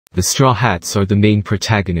The Straw Hats are the main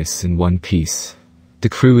protagonists in One Piece. The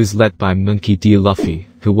crew is led by Monkey D. Luffy,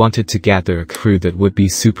 who wanted to gather a crew that would be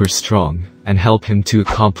super strong, and help him to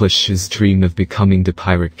accomplish his dream of becoming the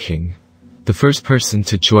Pirate King. The first person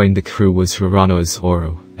to join the crew was Wano as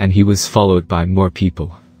Oro, and he was followed by more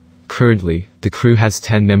people. Currently, the crew has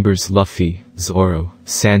 10 members: Luffy, Zoro,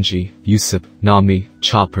 Sanji, Usopp, Nami,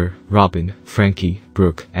 Chopper, Robin, Frankie,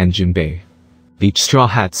 Brook, and Jinbei. Each Straw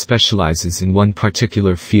Hat specializes in one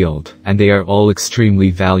particular field, and they are all extremely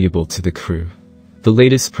valuable to the crew. The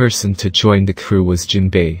latest person to join the crew was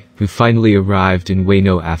Jinbei, who finally arrived in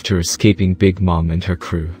Wano after escaping Big Mom and her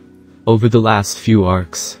crew. Over the last few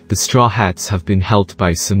arcs, the Straw Hats have been helped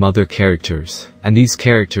by some other characters, and these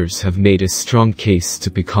characters have made a strong case to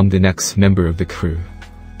become the next member of the crew.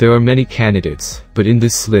 There are many candidates, but in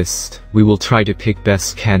this list, we will try to pick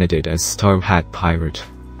best candidate as Straw Hat Pirate.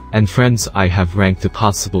 And friends, I have ranked the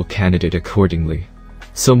possible candidate accordingly.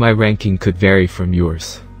 So my ranking could vary from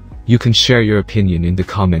yours. You can share your opinion in the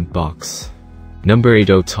comment box. Number 8.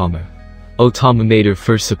 Otama. Otama made her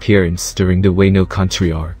first appearance during the Wano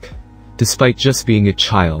Country arc. Despite just being a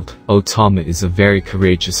child, Otama is a very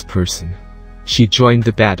courageous person. She joined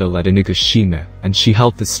the battle at Onigashima, and she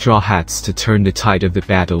helped the Straw Hats to turn the tide of the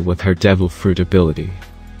battle with her Devil Fruit ability.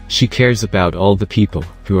 She cares about all the people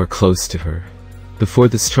who are close to her. Before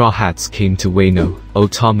the Straw Hats came to Wano,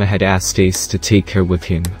 Otama had asked Ace to take her with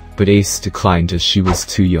him, but Ace declined as she was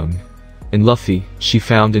too young. In Luffy, she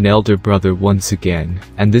found an elder brother once again,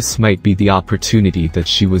 and this might be the opportunity that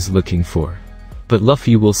she was looking for. But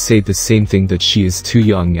Luffy will say the same thing, that she is too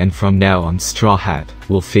young, and from now on Straw Hat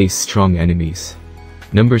will face strong enemies.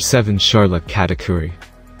 Number 7. Charlotte Katakuri.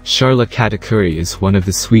 Charlotte Katakuri is one of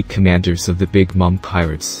the sweet commanders of the Big Mom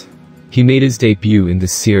Pirates. He made his debut in the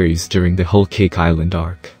series during the Whole Cake Island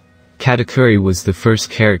arc. Katakuri was the first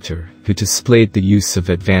character who displayed the use of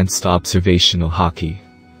advanced observational haki.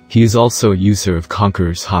 He is also a user of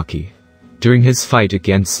Conqueror's haki. During his fight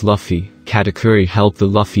against Luffy, Katakuri helped the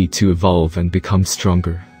Luffy to evolve and become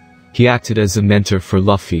stronger. He acted as a mentor for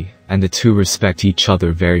Luffy, and the two respect each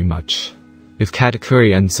other very much. If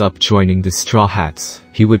Katakuri ends up joining the Straw Hats,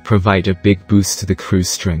 he would provide a big boost to the crew's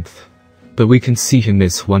strength. But we can see him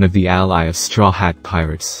as one of the ally of Straw Hat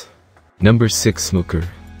Pirates. Number 6. Smoker.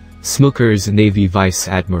 Smoker is a Navy Vice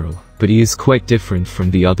Admiral, but he is quite different from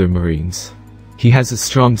the other Marines. He has a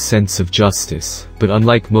strong sense of justice, but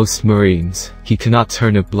unlike most Marines, he cannot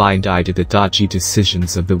turn a blind eye to the dodgy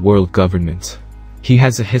decisions of the world government. He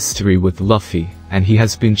has a history with Luffy, and he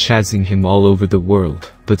has been chasing him all over the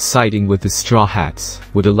world, but siding with the Straw Hats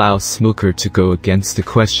would allow Smoker to go against the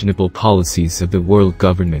questionable policies of the world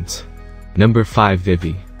government. Number 5.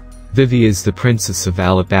 Vivi. Vivi is the Princess of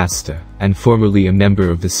Alabasta, and formerly a member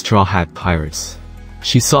of the Straw Hat Pirates.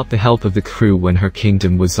 She sought the help of the crew when her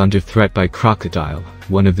kingdom was under threat by Crocodile,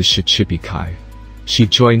 one of the Shichibukai. She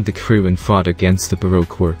joined the crew and fought against the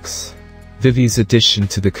Baroque works. Vivi's addition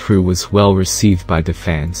to the crew was well received by the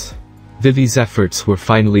fans. Vivi's efforts were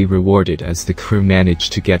finally rewarded as the crew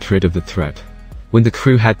managed to get rid of the threat. When the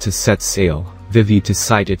crew had to set sail, Vivi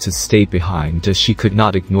decided to stay behind as she could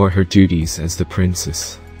not ignore her duties as the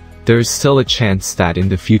princess. There is still a chance that in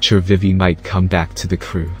the future Vivi might come back to the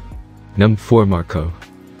crew. Number 4. Marco.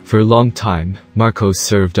 For a long time, Marco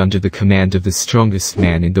served under the command of the strongest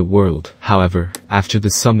man in the world. However, after the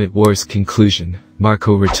Summit War's conclusion,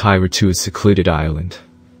 Marco retired to a secluded island.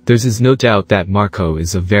 There is no doubt that Marco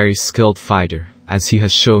is a very skilled fighter, as he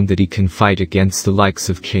has shown that he can fight against the likes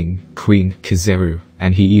of King, Queen, Kizaru,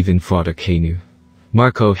 and he even fought Akainu.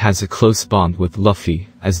 Marco has a close bond with Luffy,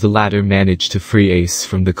 as the latter managed to free Ace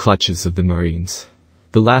from the clutches of the Marines.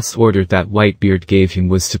 The last order that Whitebeard gave him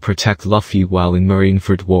was to protect Luffy while in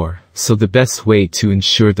Marineford War, so the best way to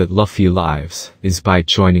ensure that Luffy lives is by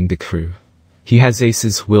joining the crew. He has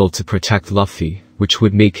Ace's will to protect Luffy, which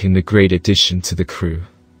would make him a great addition to the crew.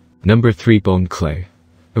 Number 3. Bone Clay.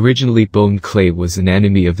 Originally Bone Clay was an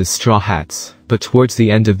enemy of the Straw Hats, but towards the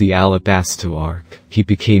end of the Alabasta arc, he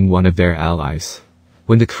became one of their allies.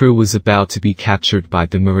 When the crew was about to be captured by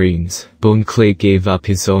the Marines, Bone Clay gave up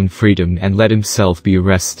his own freedom and let himself be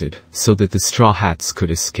arrested, so that the Straw Hats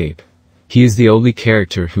could escape. He is the only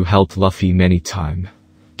character who helped Luffy many times.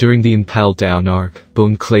 During the Impel Down arc,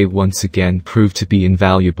 Bone Clay once again proved to be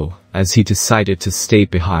invaluable, as he decided to stay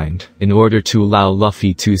behind, in order to allow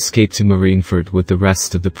Luffy to escape to Marineford with the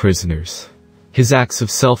rest of the prisoners. His acts of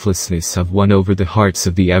selflessness have won over the hearts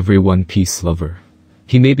of the every One Piece lover.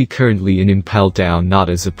 He may be currently in Impel Down not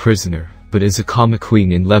as a prisoner, but as a Kama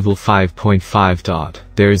Queen in level 5.5.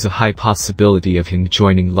 There is a high possibility of him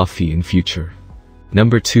joining Luffy in future.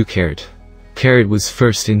 Number 2. Carrot. Carrot was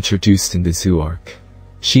first introduced in the Zoo arc.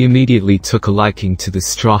 She immediately took a liking to the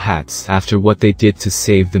Straw Hats after what they did to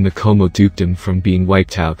save the Mikomo dukedom from being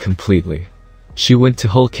wiped out completely. She went to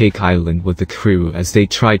Whole Cake Island with the crew as they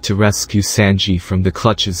tried to rescue Sanji from the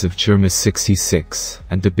clutches of Germa 66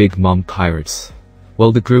 and the Big Mom pirates.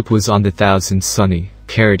 While the group was on the Thousand Sunny,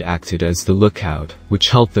 Carrot acted as the lookout,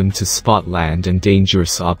 which helped them to spot land and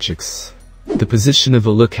dangerous objects. The position of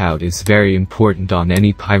a lookout is very important on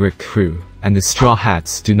any pirate crew, and the Straw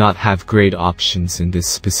Hats do not have great options in this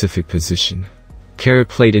specific position. Carrot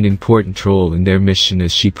played an important role in their mission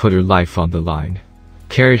as she put her life on the line.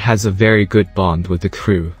 Carrot has a very good bond with the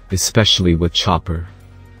crew, especially with Chopper.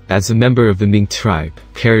 As a member of the Mink tribe,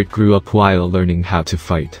 Carrot grew up while learning how to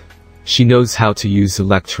fight. She knows how to use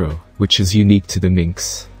Electro, which is unique to the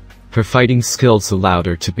Minks. Her fighting skills allowed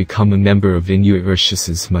her to become a member of Inuit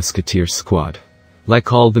musketeer squad.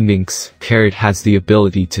 Like all the Minks, Carrot has the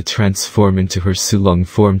ability to transform into her Sulung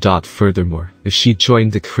form. Furthermore, if she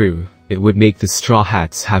joined the crew, it would make the Straw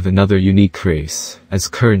Hats have another unique race, as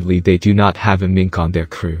currently they do not have a Mink on their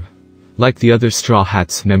crew. Like the other Straw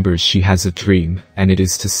Hats members, she has a dream, and it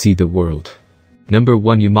is to see the world. Number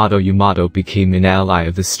 1. Yamato. Yamato became an ally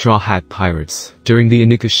of the Straw Hat Pirates during the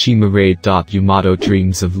Inagashima raid. Yamato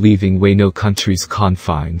dreams of leaving Wano country's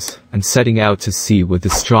confines and setting out to sea with the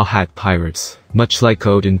Straw Hat Pirates, much like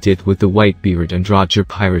Odin did with the Whitebeard and Roger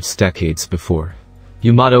Pirates decades before.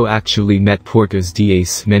 Yamato actually met Porcas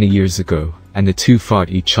d'Ace many years ago, and the two fought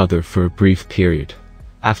each other for a brief period.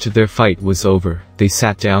 After their fight was over, they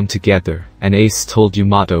sat down together, and Ace told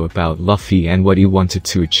Yamato about Luffy and what he wanted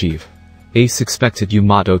to achieve. Ace expected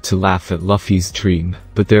Yamato to laugh at Luffy's dream,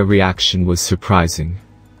 but their reaction was surprising.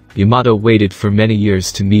 Yamato waited for many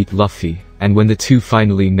years to meet Luffy, and when the two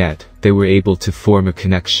finally met, they were able to form a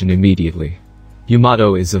connection immediately.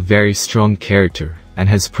 Yamato is a very strong character, and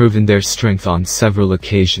has proven their strength on several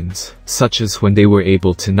occasions, such as when they were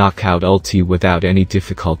able to knock out Ulti without any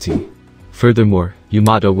difficulty. Furthermore,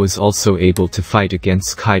 Yamato was also able to fight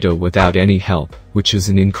against Kaido without any help, which is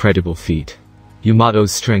an incredible feat.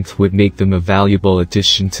 Yamato's strength would make them a valuable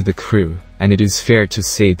addition to the crew, and it is fair to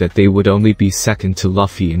say that they would only be second to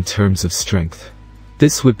Luffy in terms of strength.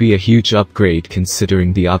 This would be a huge upgrade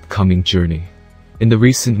considering the upcoming journey. In the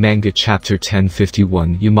recent manga chapter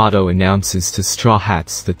 1051, Yamato announces to Straw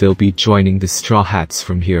Hats that they'll be joining the Straw Hats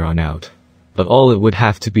from here on out. But all it would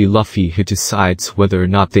have to be Luffy who decides whether or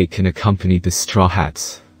not they can accompany the Straw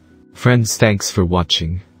Hats. Friends, thanks for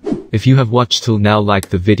watching. If you have watched till now, like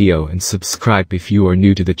the video and subscribe if you are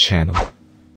new to the channel.